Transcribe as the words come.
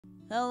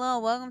Hello,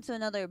 welcome to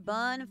another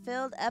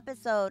bun-filled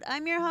episode.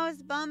 I'm your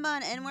host,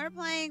 BunBun, and we're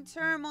playing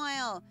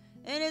Turmoil.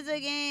 It is a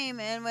game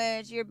in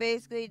which you're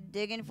basically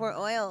digging for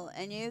oil,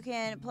 and you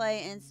can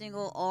play in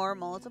single or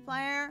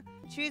multiplayer.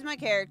 Choose my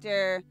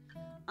character.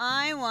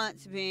 I want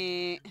to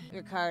be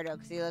Ricardo,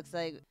 because he looks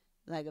like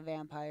a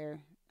vampire,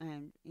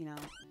 and, you know.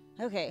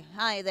 Okay,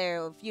 hi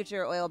there,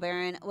 future oil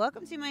baron.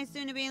 Welcome to my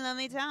soon-to-be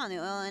lovely town. The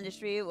oil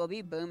industry will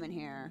be booming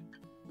here.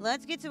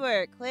 Let's get to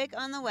work. Click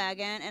on the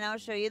wagon and I'll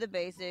show you the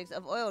basics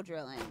of oil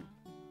drilling.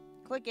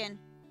 Click in.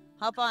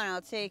 Hop on,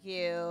 I'll take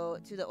you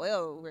to the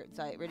oil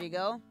site. Ready to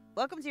go?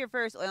 Welcome to your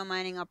first oil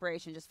mining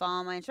operation. Just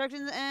follow my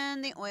instructions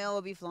and the oil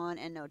will be flowing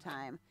in no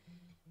time.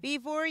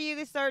 Before you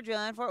can start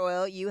drilling for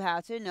oil, you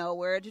have to know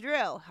where to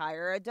drill.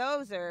 Hire a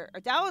dowser,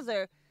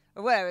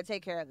 or whatever.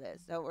 Take care of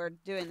this. So we're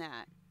doing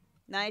that.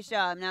 Nice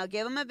job. Now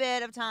give him a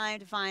bit of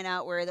time to find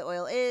out where the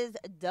oil is.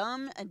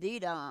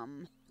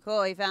 Dum-dee-dum.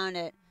 Cool, he found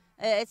it.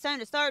 It's time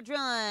to start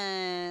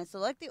drilling.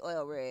 Select the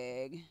oil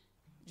rig.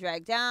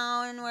 Drag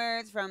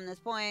downwards from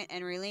this point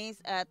and release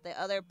at the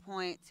other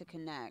point to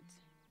connect.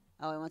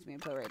 Oh, he wants me to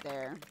put it right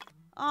there.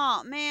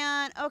 Oh,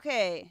 man.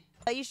 Okay.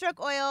 You struck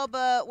oil,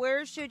 but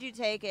where should you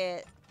take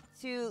it?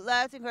 To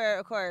left and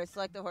of course,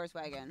 select the horse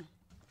wagon.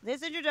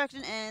 This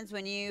introduction ends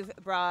when you've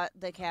brought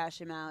the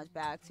cash amount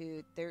back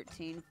to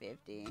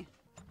 $13.50.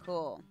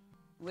 Cool.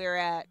 We're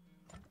at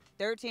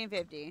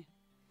 $13.50.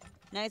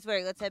 Nice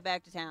work. Let's head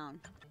back to town.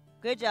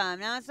 Good job.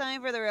 Now it's time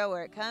for the real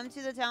work. Come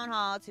to the town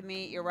hall to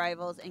meet your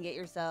rivals and get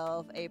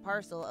yourself a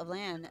parcel of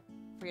land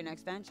for your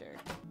next venture.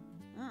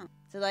 Oh.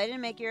 Delighted to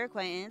make your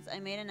acquaintance.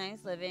 I made a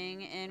nice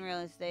living in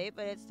real estate,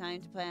 but it's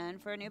time to plan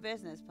for a new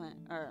business plan.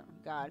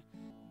 God.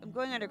 I'm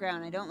going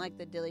underground. I don't like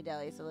the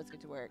dilly-dally, so let's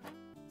get to work.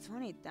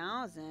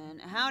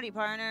 20,000. Howdy,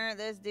 partner.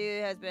 This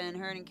dude has been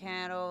herding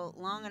cattle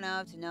long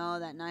enough to know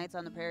that nights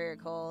on the prairie are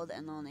cold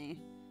and lonely.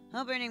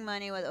 Hope earning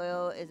money with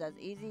oil is as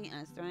easy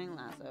as throwing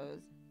lassos.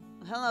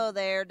 Hello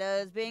there.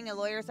 Does being a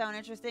lawyer sound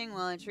interesting?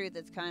 Well, in truth,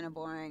 it's kind of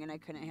boring and I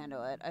couldn't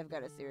handle it. I've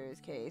got a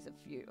serious case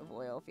of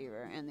oil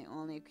fever, and the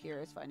only cure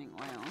is finding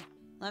oil.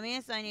 Let me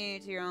assign you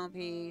to your own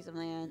piece of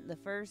land. The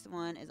first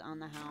one is on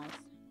the house.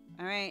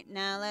 Alright,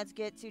 now let's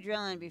get to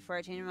drilling before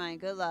I change my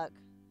mind. Good luck.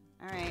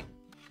 Alright,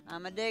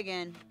 I'm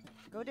a-digging.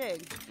 Go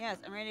dig. Yes,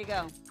 I'm ready to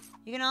go.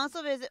 You can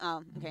also visit...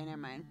 Oh, okay, never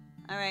mind.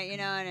 Alright, you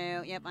know I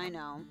know. Yep, I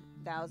know.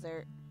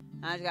 Dowser.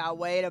 I just gotta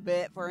wait a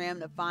bit for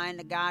him to find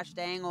the gosh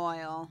dang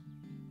oil.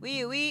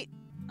 Wheat.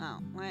 Oh,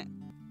 what?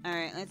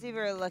 Alright, let's see if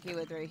we're lucky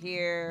with right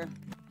here.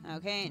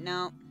 Okay,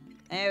 no.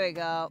 There we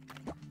go.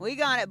 We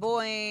got it,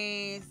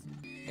 boys.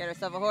 Get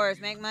ourselves a horse.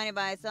 Make money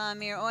by selling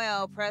me your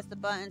oil. Press the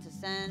button to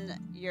send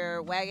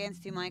your wagons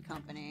to my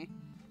company.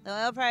 The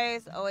oil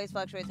price always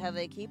fluctuates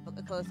heavily. Keep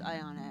a close eye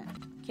on it.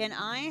 Can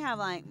I have,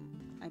 like...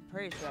 I'm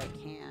pretty sure I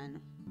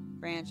can.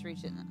 Branch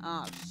reach it.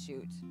 Oh,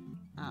 shoot.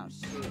 Oh,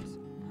 shoot.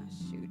 Oh,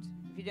 shoot.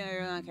 If you don't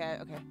really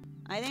okay.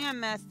 I think I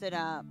messed it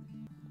up.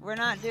 We're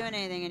not doing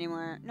anything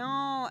anymore.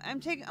 No, I'm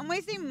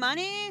wasting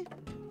money?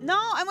 No,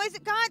 I'm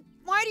wasting... God,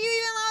 why do you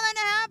even allow that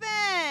to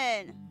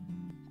happen?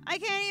 I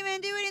can't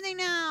even do anything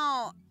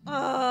now.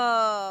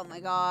 Oh, my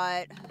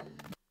God.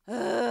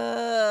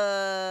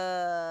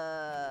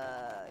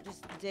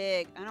 Just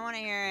dig. I don't want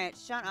to hear it.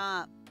 Shut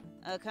up.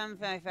 Come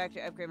to my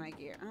factory, upgrade my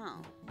gear. Oh.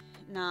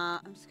 Nah,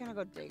 I'm just gonna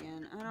go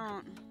digging. I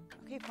don't...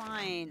 Okay,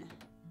 fine.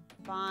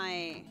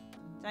 Buy.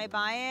 Did I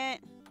buy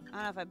it? I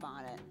don't know if I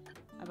bought it.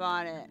 I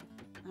bought it.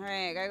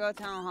 Alright, gotta go to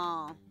town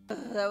hall.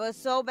 That was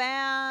so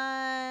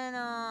bad.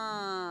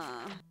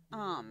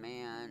 Oh,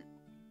 man.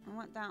 I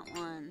want that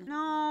one.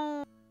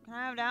 No. Can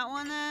I have that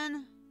one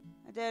then?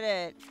 I did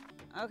it.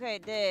 Okay,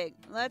 dig.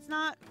 Let's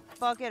not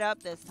fuck it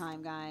up this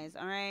time, guys.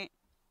 Alright?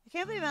 I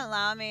can't believe it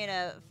allowed me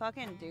to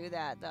fucking do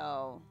that,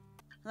 though.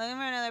 Looking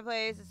for another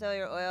place to sell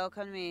your oil?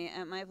 Come to me.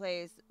 At my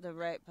place, the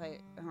right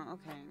place. Oh,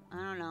 okay. I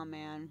don't know,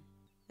 man.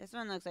 This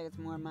one looks like it's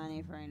more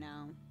money for right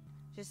now.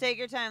 Just take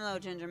your time, little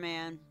ginger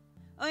man.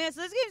 Oh yeah,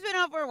 so this game's been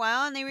out for a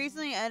while, and they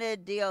recently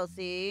added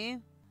DLC.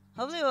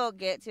 Hopefully we'll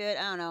get to it.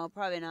 I don't know.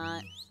 Probably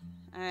not.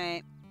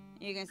 Alright.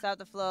 You can stop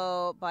the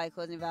flow by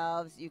closing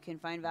valves. You can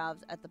find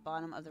valves at the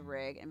bottom of the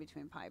rig and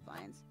between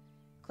pipelines.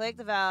 Click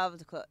the valve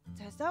to close.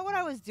 Is that what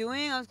I was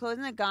doing? I was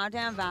closing the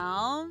goddamn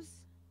valves?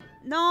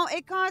 No,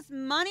 it costs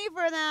money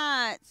for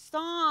that.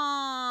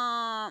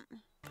 Stop.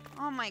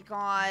 Oh my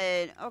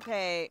God.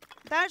 Okay.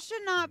 That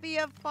should not be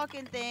a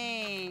fucking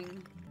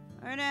thing.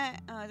 Where the...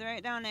 Oh, is it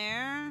right down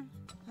there?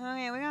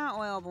 Okay, we got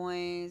oil,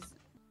 boys.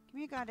 Give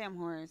me a goddamn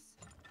horse.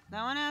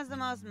 That one has the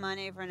most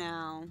money for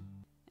now.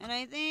 And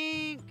I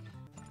think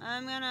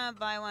I'm gonna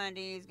buy one of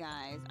these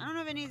guys. I don't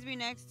know if it needs to be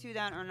next to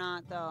that or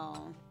not,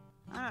 though.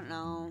 I don't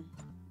know.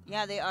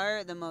 Yeah, they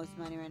are the most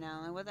money right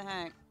now. Like, what the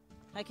heck?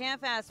 I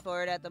can't fast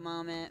forward at the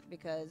moment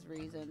because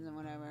reasons and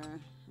whatever.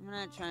 I'm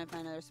gonna try and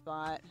find another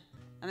spot.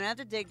 I'm gonna have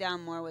to dig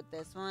down more with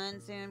this one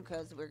soon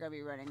because we're gonna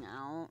be running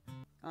out.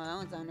 Oh, that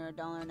one's under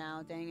 $1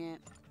 now. Dang it.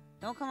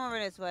 Don't come over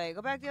this way.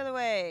 Go back the other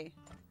way.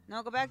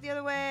 No, go back the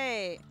other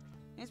way.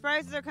 These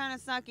prices are kind of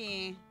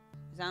sucky.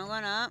 Is that one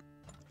going up?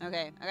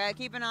 Okay, I gotta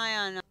keep an eye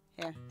on...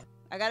 Here.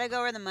 I gotta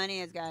go where the money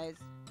is, guys.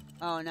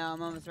 Oh no,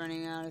 I'm almost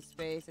running out of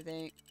space, I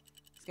think.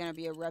 It's gonna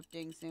be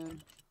erupting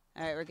soon.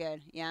 Alright, we're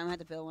good. Yeah, I'm gonna have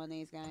to build one of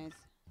these guys.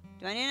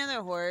 Do I need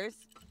another horse?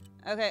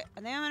 Okay,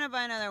 I think I'm gonna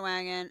buy another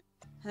wagon.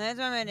 And that's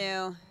what I'm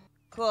gonna do.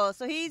 Cool,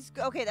 so he's...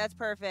 Okay, that's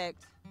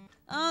perfect.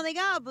 Oh, they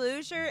got a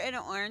blue shirt and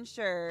an orange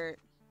shirt.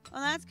 Oh,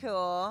 that's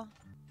cool.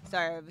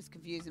 Sorry, I was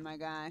confusing my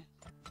guy.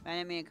 I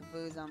didn't mean to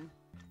confuse him.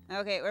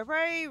 Okay, we're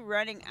probably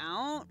running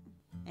out.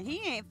 And he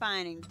ain't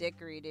finding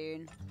dickery,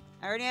 dude.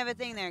 I already have a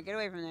thing there. Get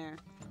away from there.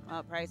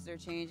 Well, prices are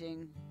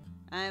changing.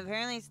 I'm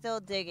apparently still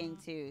digging,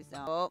 too,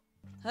 so...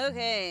 Oh.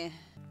 Okay.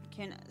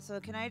 Can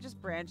I just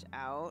branch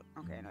out?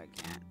 Okay, no, I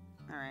can't.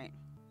 Alright.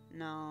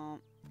 No.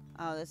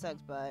 Oh, this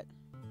sucks butt.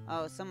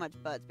 Oh, so much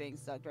butt's being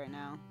sucked right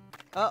now.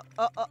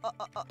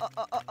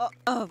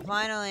 Oh,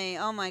 finally.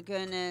 Oh my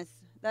goodness.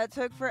 That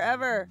took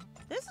forever.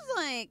 This is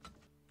like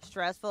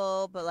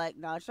stressful, but like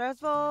not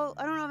stressful.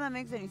 I don't know if that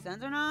makes any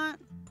sense or not.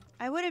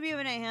 I wouldn't be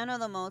able to handle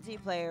the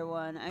multiplayer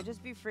one. I'd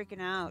just be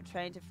freaking out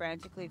trying to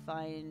frantically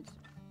find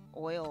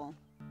oil.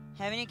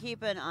 Having to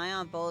keep an eye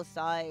on both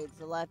sides,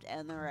 the left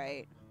and the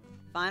right.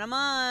 Final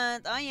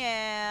month. Oh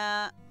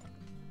yeah.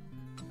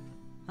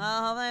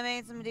 Oh, hopefully I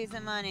made some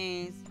decent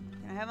monies.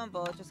 Can I have them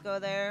both just go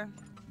there?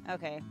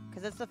 Okay,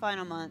 because it's the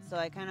final month, so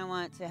I kind of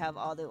want to have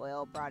all the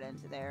oil brought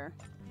into there.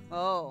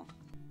 Oh.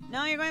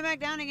 No, you're going back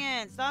down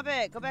again. Stop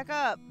it. Go back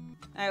up.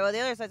 Alright, well, the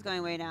other side's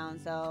going way down,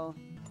 so...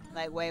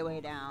 Like, way, way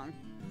down.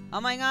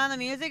 Oh my god, the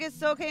music is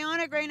so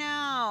chaotic right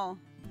now.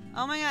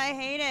 Oh my god, I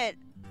hate it.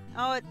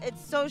 Oh,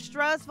 it's so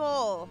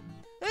stressful.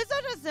 It's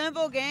such a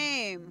simple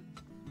game.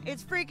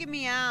 It's freaking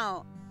me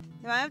out.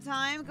 Do I have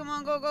time? Come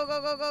on, go, go,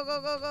 go, go, go,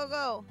 go, go, go,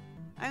 go.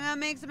 I'm gonna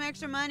make some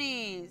extra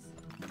monies.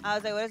 I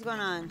was like, what is going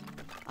on?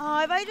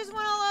 Oh, if I just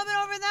went a little bit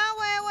over that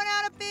way, I would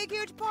have had a big,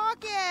 huge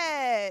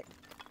pocket.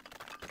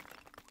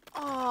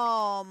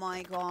 Oh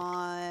my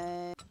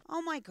god.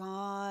 Oh my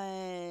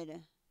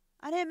god.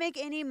 I didn't make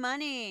any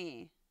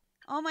money.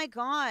 Oh my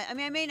god. I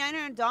mean, I made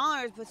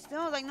 $900, but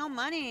still, like, no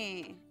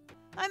money.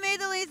 I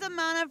made the least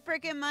amount of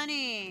freaking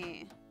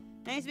money.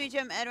 Nice to meet you.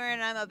 I'm Edward,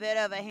 and I'm a bit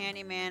of a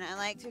handyman. I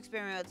like to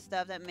experiment with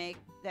stuff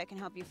that can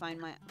help you find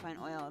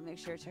oil. Make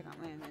sure to check out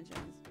my inventions.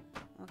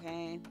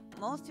 Okay.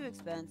 Most too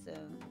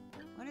expensive.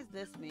 What does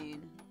this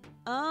mean?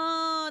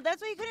 Oh,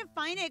 that's why you couldn't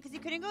find it, because you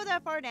couldn't go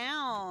that far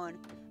down.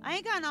 I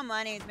ain't got no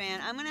monies,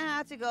 man. I'm gonna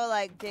have to go,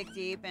 like, dig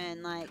deep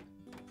and, like,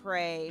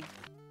 pray.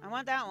 I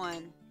want that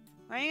one.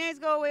 Why do you guys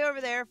go way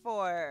over there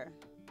for?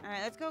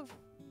 Alright, let's go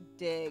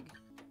dig.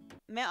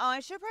 Man, oh, I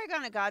should have probably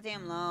gotten a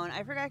goddamn loan.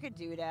 I forgot I could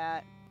do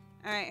that.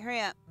 Alright,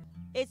 hurry up.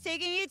 It's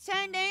taking you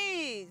 10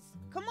 days.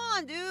 Come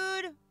on,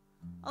 dude.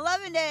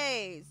 11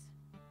 days.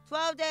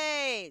 12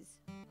 days.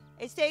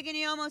 It's taking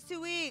you almost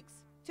 2 weeks.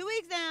 2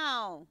 weeks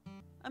now.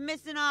 I'm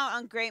missing out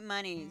on great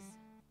monies.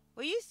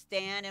 Will you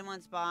stand in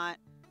one spot?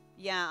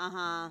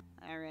 Yeah,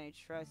 I really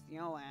trust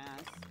your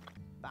ass.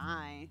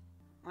 Bye.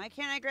 Why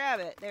can't I grab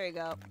it? There you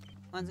go.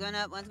 One's going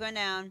up, one's going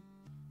down.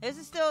 This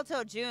is still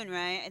till June,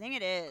 right? I think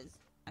it is.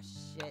 Oh,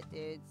 shit,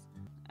 dudes.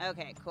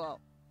 Okay, cool.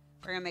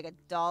 We're gonna make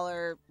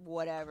 $1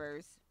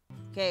 whatevers.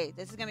 Okay,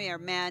 this is gonna be our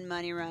mad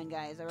money run,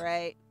 guys,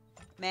 alright?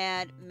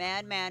 Mad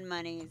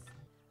monies.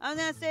 I was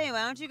gonna say,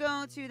 why don't you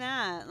go to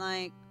that?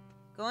 Like,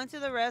 go into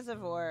the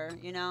reservoir,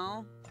 you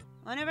know?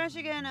 I wonder if I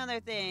should get another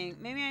thing.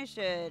 Maybe I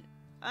should.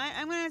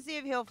 I'm gonna see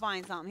if he'll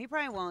find something. He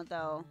probably won't,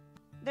 though.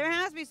 There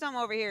has to be some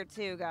over here,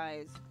 too,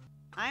 guys.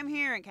 I'm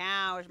hearing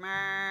cows.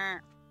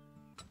 Mer.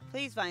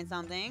 Please find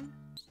something.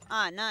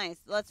 Ah, nice.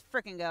 Let's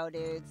frickin' go,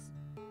 dudes.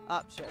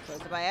 Oh, shit.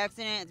 Closed it by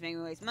accident. It's making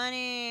me waste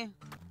money.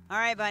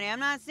 Alright, buddy. I'm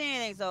not seeing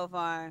anything so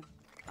far.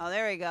 Oh,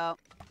 there we go.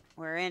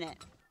 We're in it.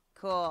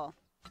 Cool.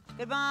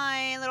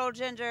 Goodbye, little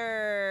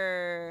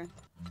ginger.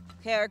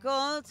 Okay, our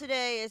goal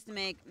today is to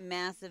make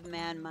massive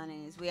mad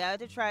monies. We have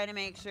to try to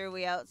make sure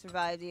we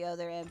out-survive the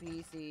other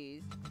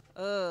NPCs.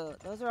 Ugh,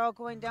 those are all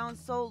going down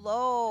so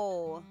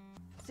low.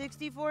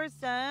 64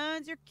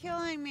 cents? You're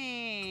killing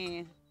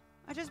me.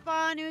 I just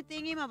bought new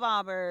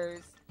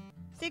thingy-mabobbers.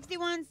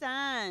 61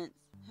 cents.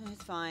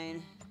 It's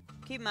fine.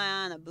 Keep my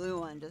eye on the blue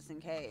one just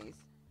in case.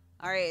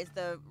 Alright, is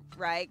the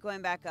right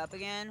going back up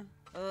again?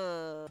 Ugh.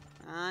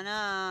 Oh no,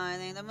 I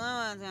think the blue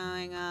one's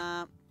going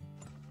up.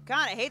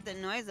 God, I hate the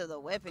noise of the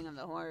whipping of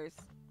the horse.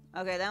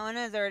 Okay, that one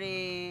is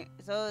already...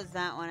 So is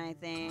that one, I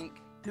think.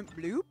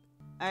 Bloop.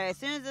 Alright, as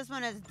soon as this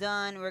one is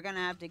done, we're gonna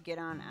have to get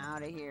on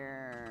out of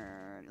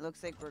here. It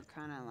looks like we're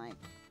kind of, like,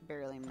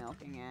 barely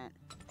milking it.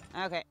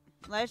 Okay,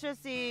 let's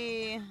just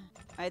see...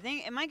 I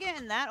think... Am I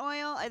getting that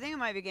oil? I think I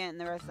might be getting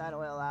the rest of that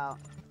oil out.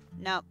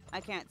 Nope,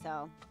 I can't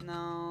tell.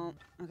 No.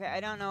 Okay, I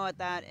don't know what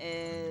that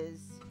is.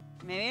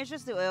 Maybe it's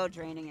just the oil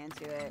draining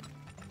into it.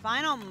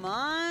 Final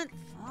month?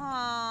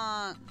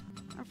 Fuck.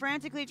 I'm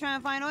frantically trying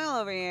to find oil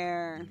over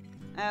here.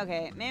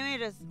 Okay, maybe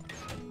just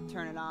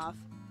turn it off.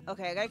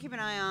 Okay, I gotta keep an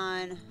eye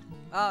on...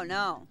 Oh,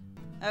 no.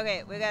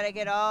 Okay, we gotta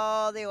get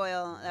all the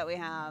oil that we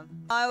have.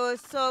 I was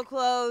so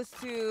close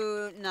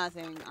to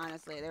nothing,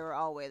 honestly. They were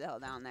all way the hell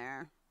down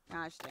there.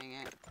 Gosh dang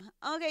it.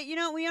 Okay, you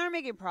know, we are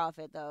making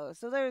profit, though,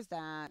 so there's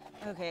that.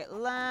 Okay,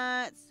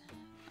 let's...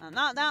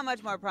 Not that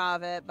much more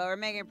profit, but we're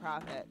making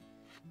profit.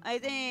 I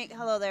think,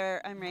 hello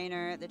there, I'm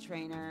Rainer, the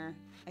trainer.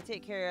 I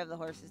take care of the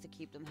horses to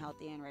keep them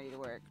healthy and ready to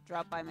work.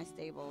 Drop by my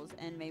stables,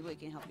 and maybe we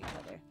can help each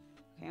other.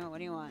 Okay, what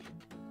do you want?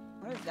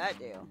 What does that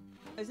do?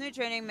 This new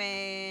training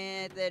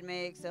method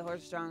makes the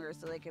horse stronger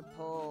so they can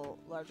pull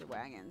larger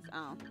wagons.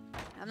 Oh.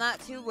 I'm not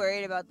too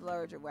worried about the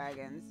larger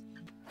wagons.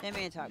 Let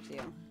me talk to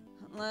you.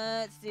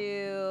 Let's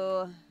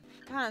do...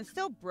 God, I'm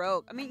still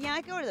broke. I mean, yeah,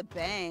 I can go to the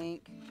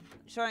bank.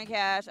 Short on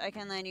cash, I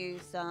can lend you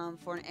some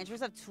for an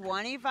interest of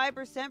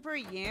 25% per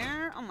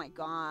year? Oh my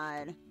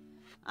god.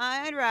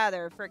 I'd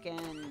rather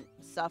frickin'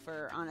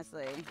 suffer,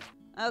 honestly.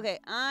 Okay,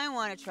 I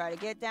want to try to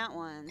get that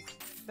one.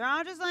 They're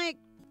all just like,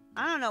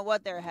 I don't know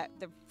what they're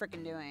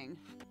frickin' doing.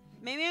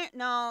 Maybe,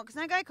 no, because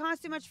that guy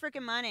costs too much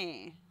frickin'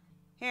 money.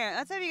 Here,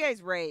 let's have you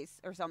guys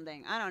race or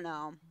something. I don't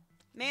know.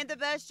 May the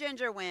best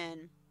ginger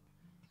win.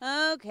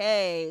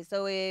 Okay,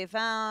 so we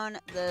found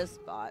the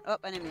spot. Oh,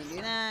 I didn't mean to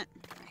do that.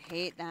 I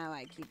hate how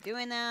I keep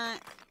doing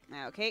that.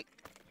 Okay,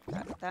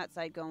 got that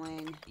side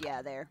going.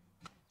 Yeah, there.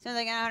 As soon as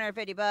I get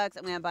 150 bucks,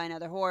 I'm gonna buy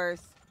another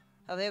horse.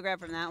 Hopefully I'll grab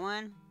from that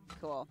one.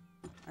 Cool.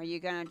 Are you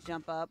gonna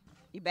jump up?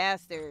 You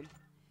bastard.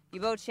 You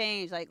both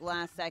changed like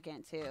last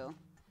second too.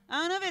 I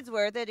don't know if it's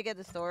worth it to get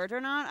the storage or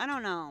not. I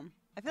don't know.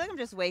 I feel like I'm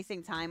just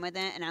wasting time with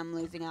it and I'm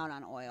losing out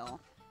on oil.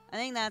 I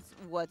think that's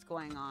what's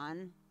going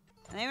on.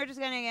 I think we're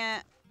just gonna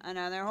get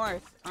another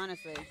horse,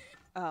 honestly.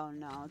 Oh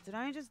no, did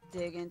I just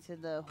dig into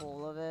the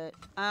hole of it?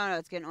 I don't know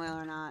if it's getting oil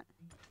or not.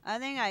 I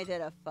think I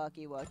did a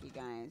fucky wucky,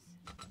 guys.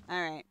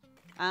 Alright.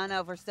 I don't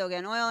know if we're still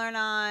getting oil or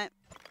not.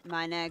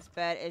 My next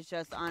bet is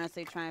just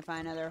honestly trying to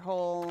find another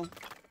hole.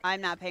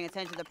 I'm not paying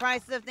attention to the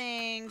prices of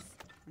things.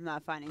 I'm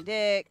not finding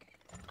dick.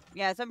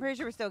 Yeah, so I'm pretty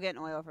sure we're still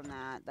getting oil from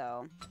that,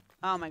 though.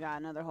 Oh my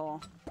god, another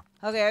hole.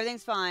 Okay,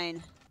 everything's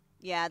fine.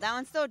 Yeah, that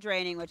one's still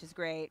draining, which is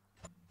great.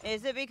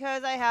 Is it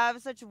because I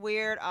have such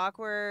weird,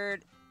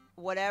 awkward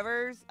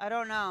whatevers? I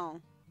don't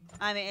know.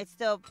 I mean, it's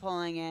still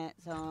pulling it,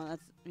 so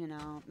that's, you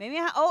know. Maybe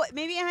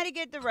maybe I had to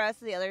get the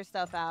rest of the other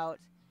stuff out.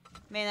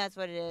 Maybe that's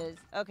what it is.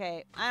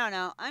 Okay, I don't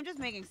know. I'm just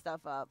making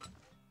stuff up.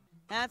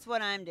 That's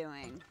what I'm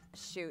doing.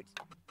 Shoot.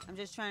 I'm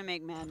just trying to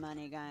make mad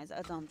money, guys.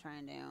 That's all I'm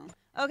trying to do.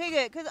 Okay,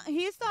 good. Because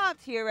he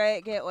stopped here,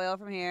 right? Get oil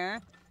from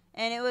here.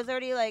 And it was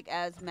already, like,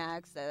 as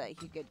max that he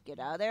could get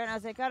out of there. And I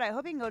was like, God, I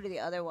hope he can go to the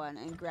other one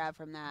and grab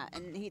from that.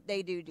 And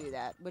they do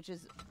that, which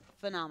is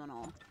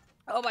phenomenal.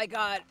 Oh, my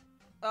God.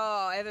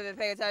 Oh, I haven't been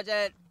paying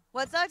attention.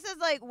 What sucks is,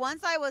 like,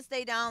 once I will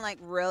stay down, like,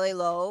 really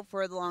low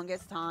for the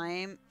longest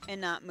time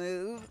and not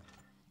move.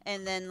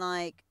 And then,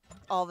 like,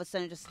 all of a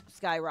sudden it just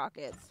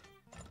skyrockets.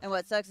 And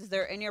what sucks is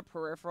they're in your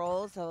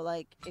peripheral. So,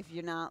 like, if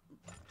you're not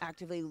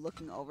actively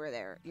looking over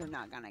there, you're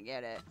not going to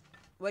get it.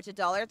 Which,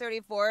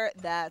 $1.34,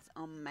 that's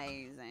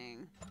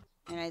amazing.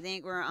 And I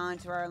think we're on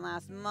to our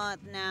last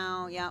month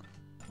now. Yep.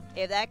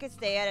 If that could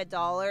stay at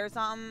 $1 or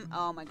something,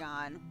 oh my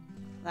god.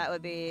 That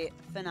would be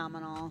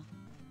phenomenal.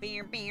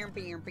 Hopefully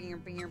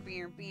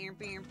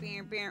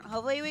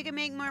we can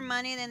make more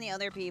money than the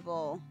other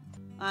people.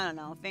 I don't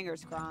know.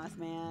 Fingers crossed,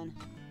 man.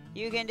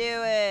 You can do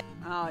it.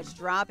 Oh, it's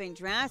dropping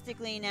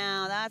drastically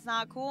now. That's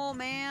not cool,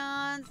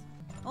 man.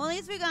 Well, at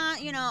least we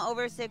got, you know,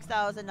 over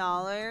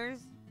 $6,000.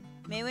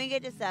 Maybe we can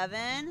get to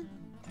 7.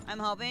 I'm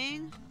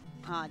hoping.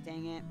 Aw, oh,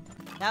 dang it.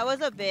 That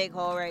was a big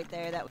hole right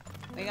there. That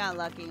we got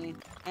lucky.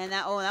 And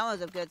that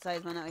was a good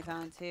sized one that we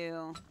found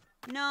too.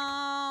 No.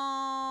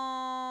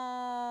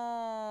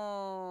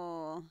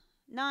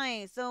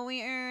 Nice. So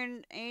we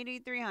earned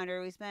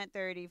 8,300. We spent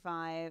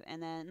 35,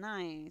 and then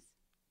nice.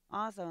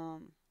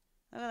 Awesome.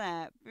 Look at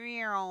that.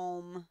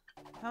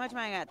 How much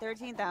money I got?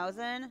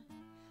 13,000.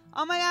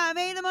 Oh my god! I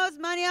made the most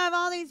money out of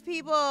all these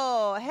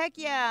people. Heck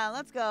yeah!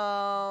 Let's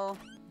go.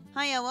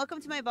 Hiya,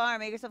 welcome to my bar.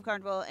 Make yourself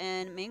comfortable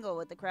and mingle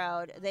with the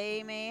crowd.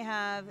 They may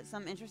have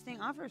some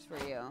interesting offers for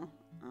you.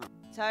 Oh.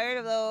 Tired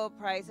of low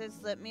prices?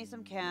 Slip me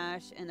some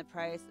cash and the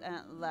price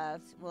at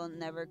left will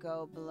never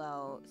go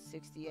below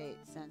 68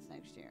 cents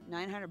next year.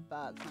 900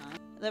 bucks, huh?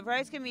 The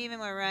price can be even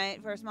more right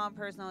for a small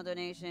personal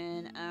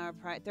donation. Our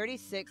price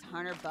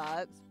 3,600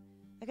 bucks.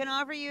 I can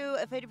offer you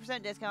a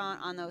 50% discount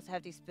on those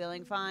hefty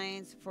spilling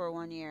fines for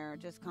 1 year.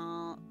 Just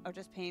call or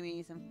just pay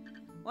me some.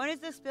 What is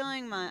the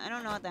spilling month? I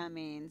don't know what that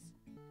means.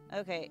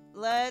 Okay,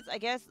 let's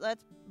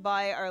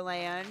buy our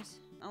land.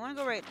 I want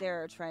to go right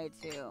there or try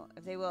to,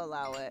 if they will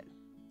allow it.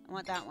 I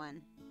want that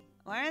one.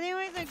 Why are they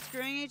always like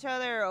screwing each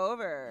other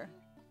over?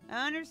 I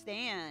don't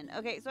understand.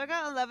 Okay, so I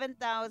got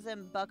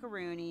 11,000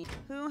 buckaroony.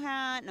 Who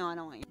had, no, I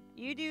don't want you.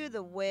 You do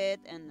the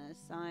width and the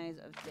size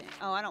of thing.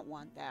 Oh, I don't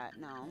want that,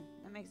 no.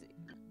 That makes it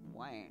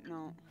white,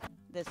 no.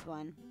 This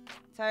one.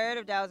 Tired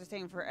of dowsers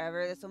taking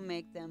forever. This will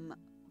make them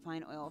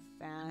find oil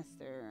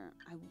faster.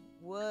 I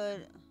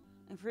would...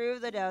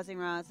 improve the dowsing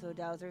rod so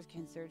dowsers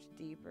can search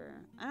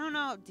deeper. I don't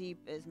know if deep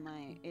is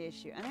my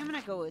issue. I think I'm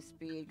gonna go with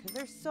speed because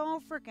they're so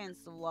freaking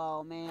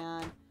slow,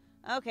 man.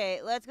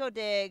 Okay, let's go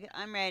dig.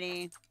 I'm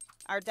ready.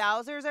 Our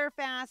dowsers are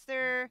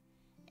faster,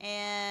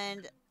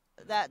 and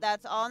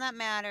that's all that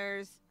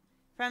matters.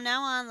 From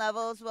now on,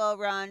 levels will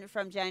run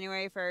from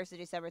January 1st to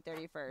December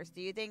 31st.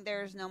 Do you think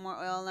there's no more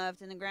oil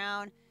left in the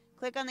ground?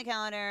 Click on the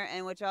calendar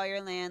and withdraw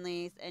your land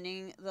lease.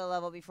 Ending the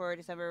level before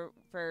December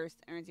 1st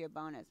earns you a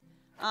bonus.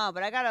 Oh,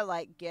 but I gotta,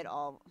 like, get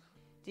all...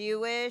 Do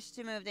you wish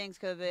to move things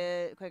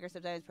quicker?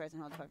 Sometimes press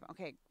and hold the button.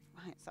 Okay,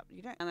 fine, stop.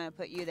 I'm gonna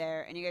put you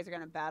there, and you guys are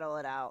gonna battle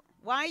it out.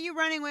 Why are you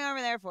running way over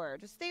there for?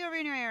 Just stay over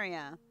in your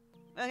area.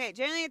 Okay,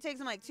 generally it takes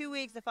them, like, 2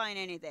 weeks to find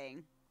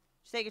anything.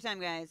 Just take your time,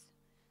 guys.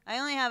 I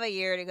only have a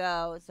year to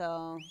go,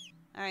 so...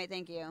 Alright,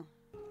 thank you.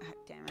 God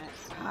damn it.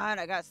 God,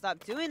 I gotta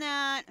stop doing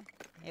that.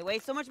 It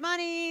wastes so much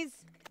monies.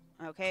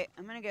 Okay,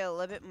 I'm gonna get a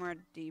little bit more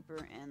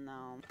deeper in,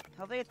 though.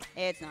 Hopefully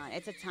it's not.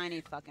 It's a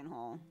tiny fucking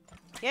hole.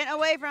 Get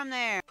away from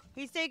there.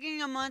 He's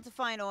taking a month to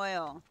find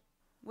oil.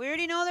 We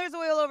already know there's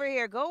oil over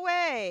here. Go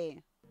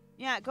away.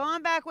 Yeah, go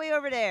on back way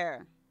over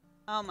there.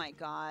 Oh my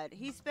god.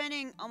 He's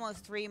spending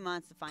almost 3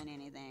 months to find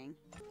anything.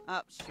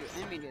 Oh, shoot. I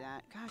didn't mean to do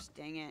that. Gosh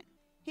dang it.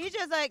 He's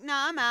just like,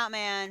 nah, I'm out,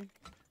 man.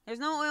 There's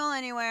no oil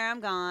anywhere. I'm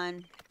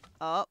gone.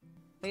 Oh.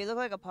 But you look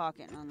like a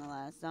pocket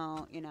nonetheless.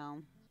 So, you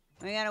know.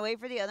 We gotta wait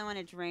for the other one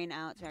to drain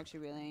out to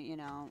actually really, you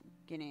know,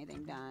 get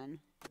anything done.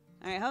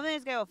 Alright, hopefully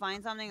this guy will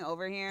find something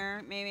over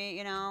here. Maybe,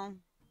 you know.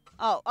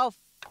 Oh,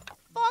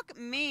 fuck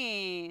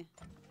me.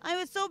 I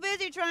was so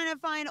busy trying to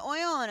find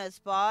oil in a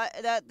spot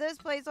that this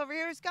place over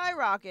here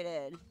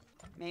skyrocketed.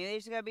 Maybe they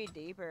just gotta be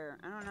deeper.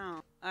 I don't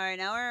know. Alright,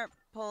 now we're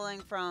pulling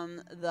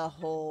from the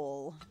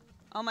hole.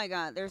 Oh my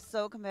god, they're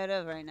so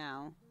competitive right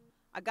now.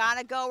 I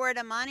gotta go where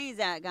the money's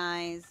at,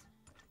 guys.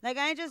 That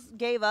guy just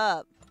gave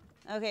up.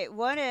 Okay,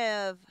 what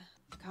if...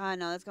 God,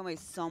 no, that's gonna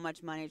waste so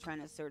much money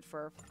trying to search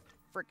for a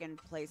freaking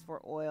place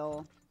for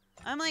oil.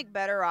 I'm, like,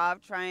 better off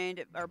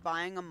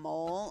buying a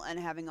mole and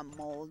having a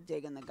mole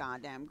dig in the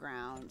goddamn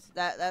ground.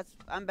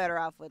 I'm better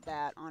off with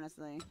that,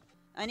 honestly.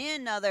 I need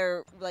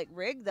another, like,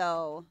 rig,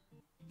 though.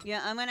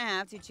 Yeah, I'm gonna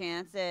have to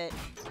chance it.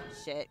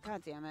 Shit,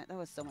 god damn it. That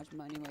was so much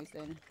money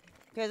wasted.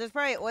 Because there's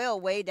probably oil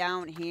way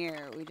down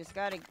here. We just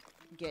gotta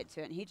get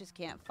to it, and he just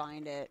can't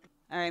find it.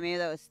 Alright, maybe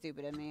that was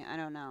stupid of me. I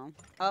don't know.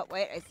 Oh,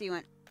 wait, I see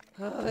one.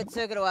 Oh, it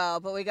took it a while,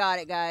 but we got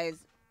it,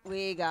 guys.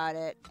 We got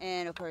it.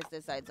 And, of course,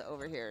 this side's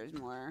over here is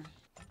more.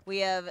 We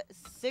have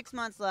 6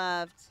 months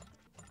left.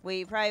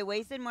 We probably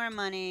wasted more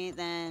money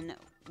than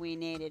we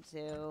needed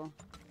to.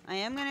 I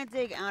am going to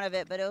dig out of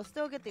it, but it'll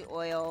still get the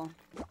oil.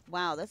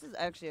 Wow, this is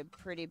actually a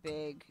pretty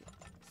big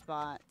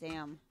spot.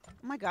 Damn. Oh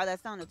my god,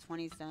 that's down to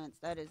 20 cents.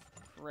 That is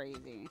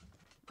crazy.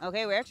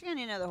 Okay, we're actually going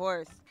to need another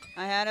horse.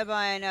 I had to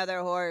buy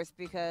another horse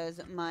because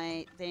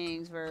my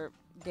things were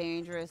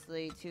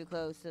dangerously too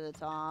close to the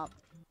top.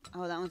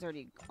 Oh, that one's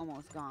already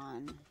almost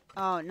gone.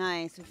 Oh,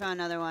 nice. We found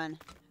another one.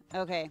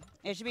 Okay,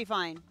 it should be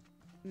fine.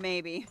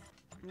 Maybe.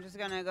 I'm just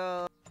gonna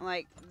go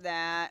like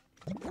that.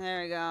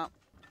 There we go.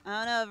 I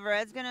don't know if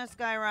red's gonna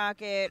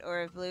skyrocket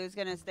or if blue's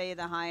gonna stay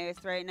the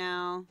highest right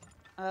now.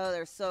 Oh,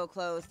 they're so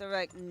close. They're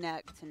like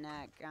neck to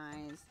neck,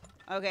 guys.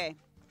 Okay.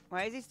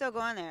 Why is he still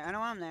going there? I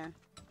don't want him there.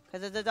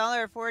 Because it's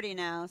 $1.40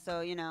 now,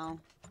 so, you know.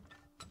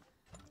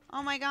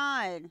 Oh my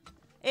god.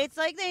 It's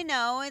like they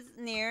know it's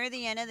near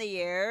the end of the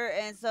year,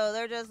 and so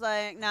they're just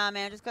like, nah,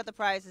 man, just cut the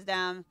prices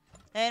down.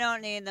 They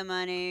don't need the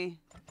money.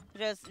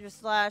 Just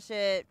slash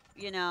it,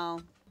 you know.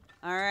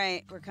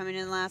 Alright, we're coming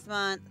in last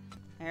month.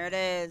 There it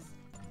is.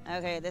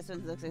 Okay, this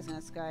one looks like it's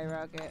gonna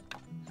skyrocket.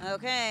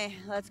 Okay,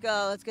 let's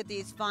go. Let's get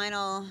these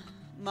final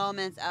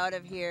moments out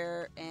of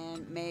here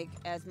and make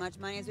as much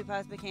money as we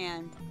possibly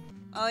can.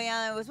 Oh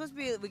yeah, it was supposed to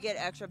be we get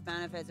extra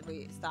benefits if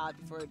we stop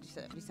before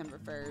December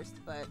 1st,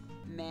 but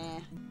meh.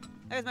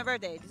 There's my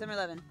birthday, December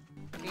 11th.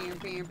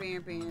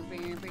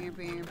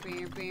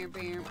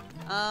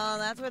 Oh,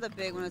 that's where the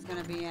big one was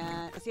gonna be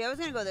at. See, I was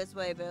gonna go this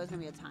way, but it was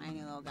gonna be a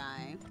tiny little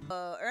guy.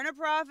 Earn a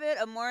profit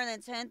of more than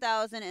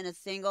 10,000 in a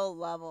single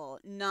level.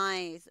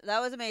 Nice. That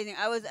was amazing.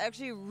 I was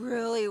actually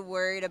really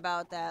worried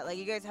about that. Like,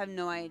 you guys have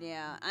no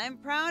idea. I'm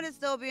proud to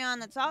still be on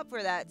the top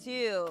for that,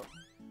 too.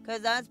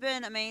 Because that's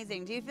been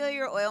amazing. Do you feel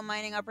your oil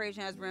mining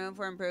operation has room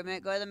for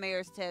improvement? Go to the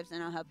mayor's tips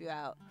and I'll help you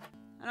out.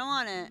 I don't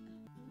want it.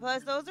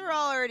 Plus, those are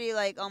all already,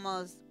 like,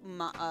 almost,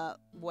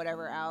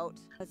 whatever, out.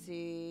 Let's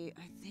see.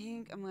 I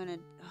think I'm gonna...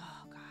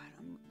 Oh,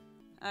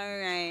 God.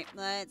 Alright,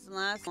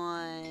 last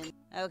one.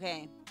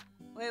 Okay.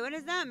 Wait, what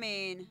does that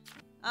mean?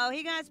 Oh,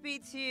 he got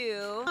speed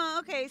 2. Oh,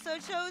 okay, so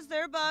it shows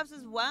their buffs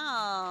as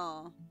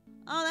well.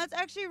 Oh, that's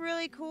actually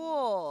really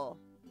cool.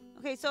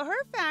 Okay, so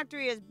her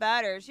factory is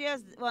better. She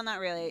has... Well, not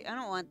really. I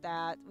don't want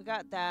that. We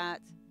got that.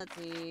 Let's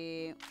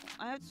see.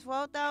 I have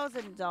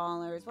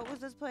 $12,000. What was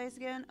this place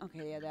again?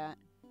 Okay, yeah, that.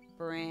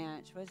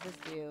 Branch. What does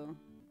this do?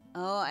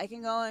 Oh, I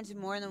can go into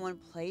more than one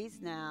place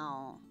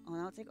now. Oh,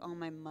 that'll take all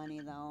my money,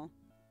 though.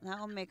 That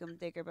will make them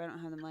thicker, but I don't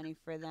have the money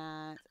for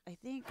that. I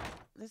think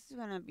this is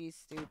gonna be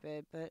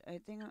stupid, but I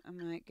think I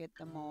might get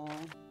the mole.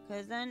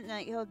 Because then,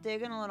 like, he'll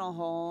dig in a little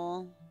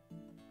hole.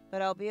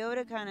 But I'll be able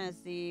to kind of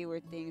see where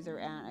things are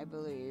at, I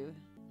believe.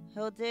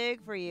 He'll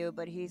dig for you,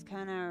 but he's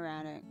kind of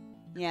erratic.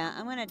 Yeah,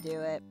 I'm gonna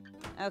do it.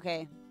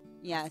 Okay.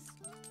 Yes.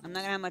 I'm not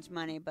gonna have much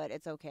money, but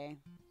it's okay.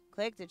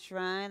 Click to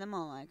try the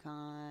mole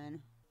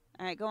icon.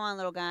 Alright, go on,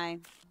 little guy.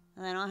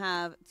 And then I'll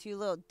have 2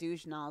 little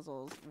douche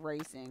nozzles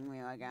racing me,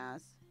 I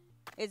guess.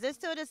 Is this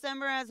till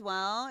December as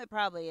well? It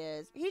probably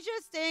is. He's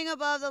just staying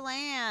above the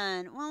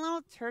land. One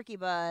little turkey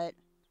butt.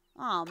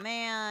 Oh,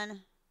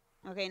 man.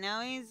 Okay,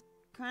 now he's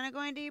kind of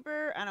going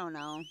deeper. I don't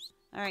know.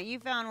 Alright, you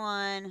found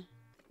one.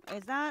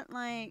 Is that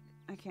like...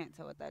 I can't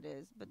tell what that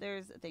is, but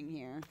there's a thing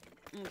here.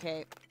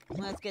 Okay,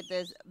 let's get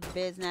this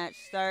biznatch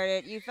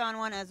started. You found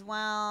one as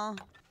well.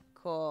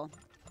 Cool.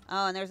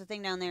 Oh, and there's a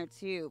thing down there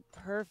too.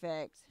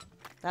 Perfect.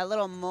 That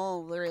little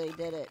mole really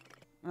did it.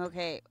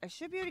 Okay, I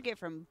should be able to get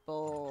from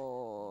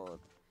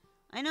both.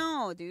 I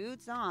know,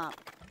 dude, stop.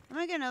 I'm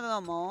gonna get another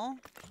little mole.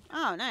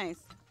 Oh, nice.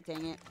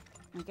 Dang it.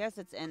 I guess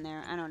it's in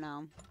there. I don't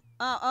know.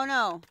 Oh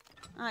no.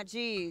 Ah,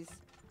 jeez.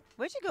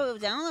 We should go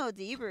down a little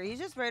deeper. He's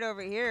just right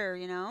over here,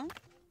 you know?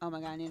 Oh my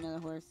god, I need another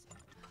horse.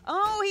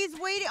 Oh, he's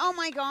waiting. Oh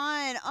my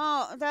god.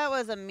 Oh, that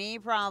was a me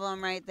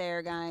problem right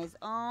there, guys.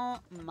 Oh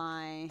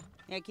my.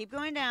 Yeah, keep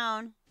going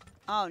down.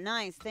 Oh,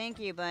 nice. Thank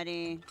you,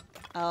 buddy.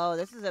 Oh,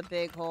 this is a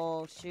big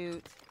hole.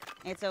 Shoot.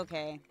 It's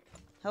okay.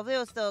 Hopefully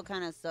it'll still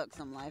kind of suck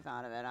some life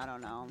out of it. I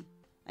don't know.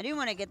 I do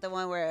want to get the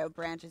one where it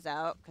branches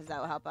out, because that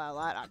will help out a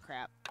lot. Oh,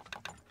 crap.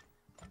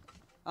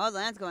 Oh, the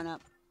land's going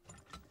up.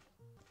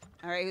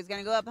 Alright, who's going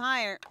to go up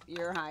higher?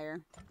 You're higher.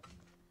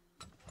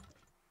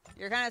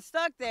 You're kind of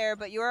stuck there,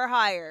 but you're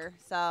higher.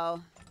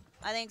 So,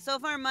 I think so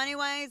far,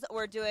 money-wise,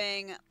 we're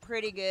doing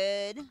pretty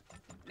good.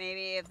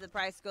 Maybe if the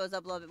price goes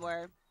up a little bit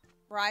more.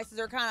 Prices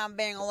are kind of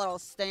being a little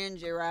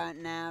stingy right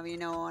now, you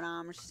know what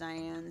I'm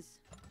saying.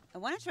 I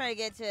want to try to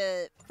get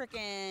to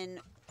freaking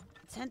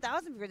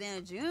 10,000 before the end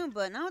of June,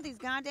 but not with these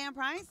goddamn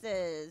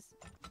prices.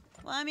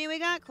 Well, I mean, we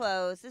got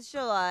close. It's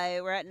July.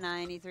 We're at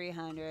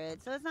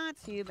 9,300, so it's not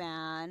too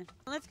bad.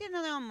 Let's get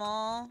another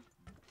mole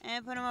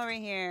and put him over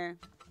here.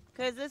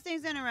 Because this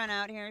thing's going to run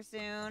out here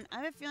soon.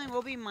 I have a feeling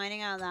we'll be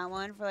mining out of that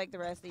one for like the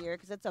rest of the year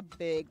because it's a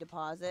big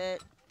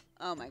deposit.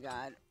 Oh my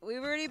god.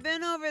 We've already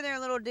been over there,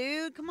 little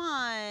dude. Come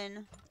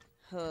on.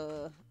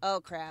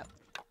 Oh crap.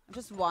 I'm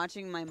just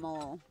watching my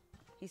mole.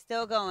 He's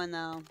still going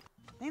though.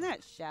 I think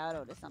that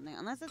shadowed to something.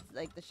 Unless it's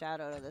like the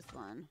shadow to this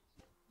one.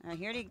 Alright,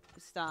 he already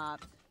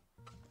stopped.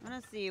 I'm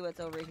going to see what's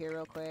over here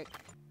real quick.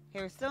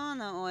 Okay, we're still on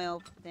the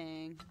oil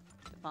thing.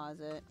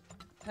 Deposit.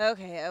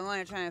 Okay, I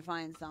want to try and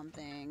find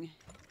something.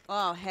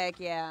 Oh, heck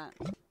yeah.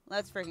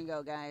 Let's freaking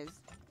go, guys.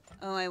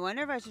 Oh, I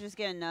wonder if I should just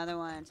get another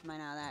one to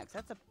mine out of that, because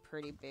that's a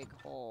pretty big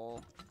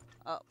hole.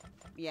 Oh,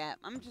 yeah,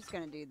 I'm just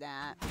going to do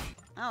that.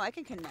 Oh, I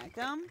can connect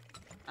them?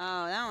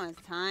 Oh, that one's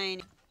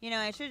tiny. You know,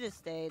 I should just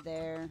stay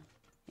there.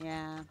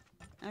 Yeah.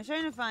 I'm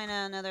trying to find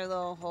another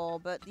little hole,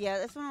 but yeah,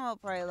 this one will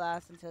probably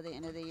last until the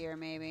end of the year,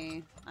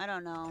 maybe. I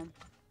don't know.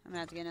 I'm going to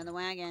have to get another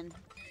wagon.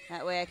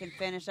 That way I can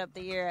finish up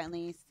the year at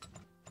least.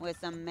 With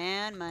some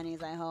mad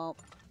monies, I hope.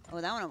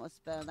 Oh, that one almost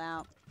spelled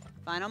out.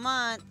 Final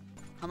month.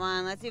 Come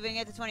on, let's see if we can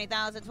get to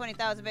 20,000.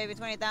 20,000, baby,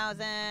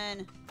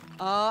 20,000.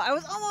 Oh, I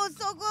was almost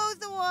so close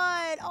to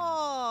what?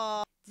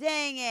 Oh,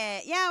 dang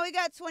it. Yeah, we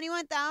got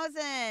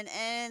 21,000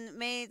 and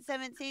made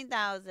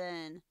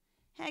 17,000.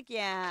 Heck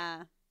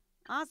yeah.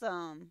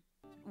 Awesome.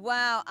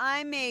 Wow,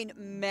 I made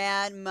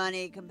mad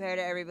money compared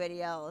to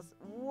everybody else.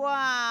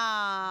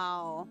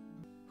 Wow.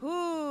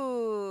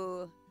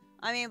 Whoo.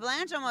 I mean,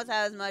 Blanche almost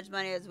has as much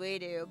money as we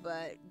do,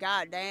 but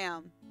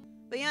goddamn.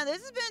 But yeah,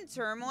 this has been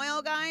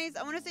Turmoil, guys.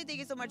 I want to say thank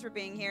you so much for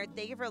being here.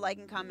 Thank you for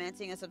liking,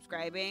 commenting, and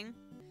subscribing.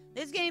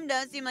 This game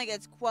does seem like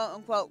it's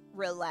quote-unquote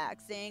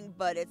relaxing,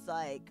 but it's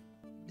like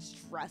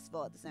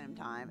stressful at the same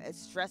time.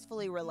 It's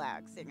stressfully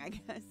relaxing, I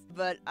guess.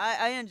 But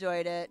I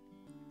enjoyed it.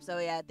 So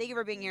yeah, thank you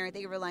for being here.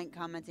 Thank you for liking,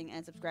 commenting,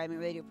 and subscribing. I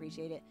really do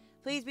appreciate it.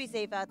 Please be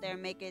safe out there.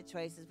 Make good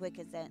choices with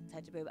consent.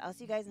 Touch a boob. I'll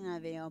see you guys in another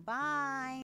video. Bye!